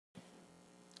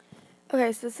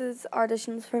Okay, so this is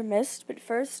auditions for Mist, but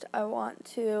first I want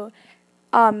to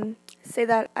say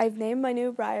that I've named my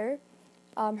new breyer.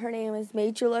 Her name is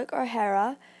Made You Look or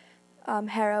Hera.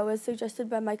 Hera was suggested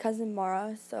by my cousin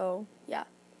Mara, so yeah.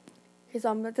 Because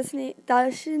I'm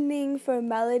auditioning for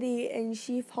Melody in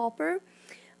Chief Hopper.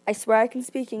 I swear I can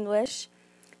speak English.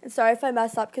 And sorry if I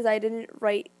mess up because I didn't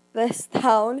write this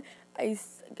down. I'm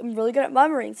really good at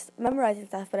memorizing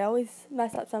stuff, but I always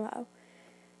mess up somehow.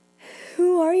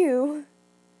 Who are you?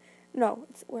 No,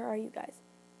 it's where are you guys?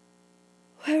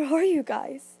 Where are you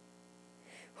guys?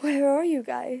 Where are you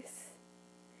guys?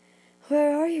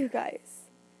 Where are you guys?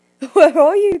 Where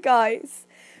are you guys?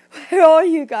 Where are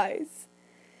you guys?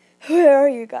 Where are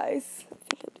you guys?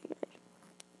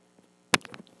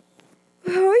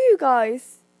 Where are you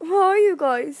guys? Where are you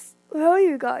guys? Where are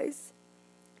you guys?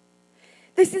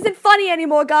 This isn't funny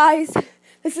anymore, guys.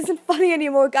 This isn't funny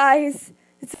anymore, guys.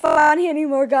 It's funny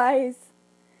anymore, guys.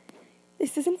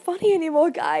 This isn't funny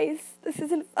anymore, guys. This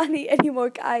isn't funny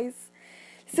anymore, guys.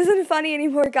 This isn't funny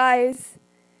anymore, guys.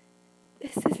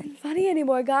 This isn't funny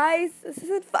anymore, guys. This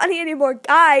isn't funny anymore,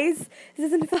 guys. This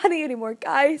isn't funny anymore,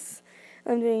 guys.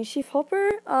 I'm doing Chief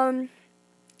Hopper. I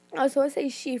was supposed to say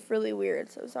Chief really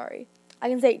weird, so sorry. I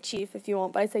can say Chief if you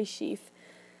want, but I say Chief.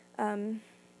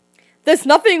 There's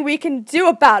nothing we can do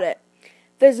about it.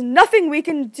 There's nothing we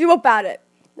can do about it.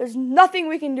 There's nothing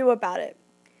we can do about it.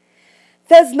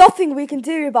 There's nothing we can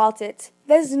do about it.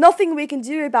 There's nothing we can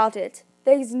do about it.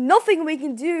 There's nothing we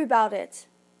can do about it.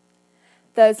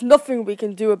 There's nothing we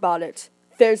can do about it.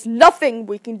 There's nothing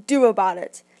we can do about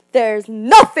it. There's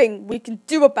nothing we can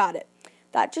do about it.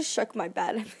 That just shook my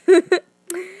bed.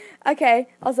 Okay,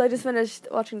 also I just finished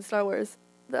watching Star Wars,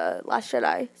 The Last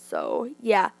Jedi, so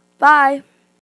yeah, bye.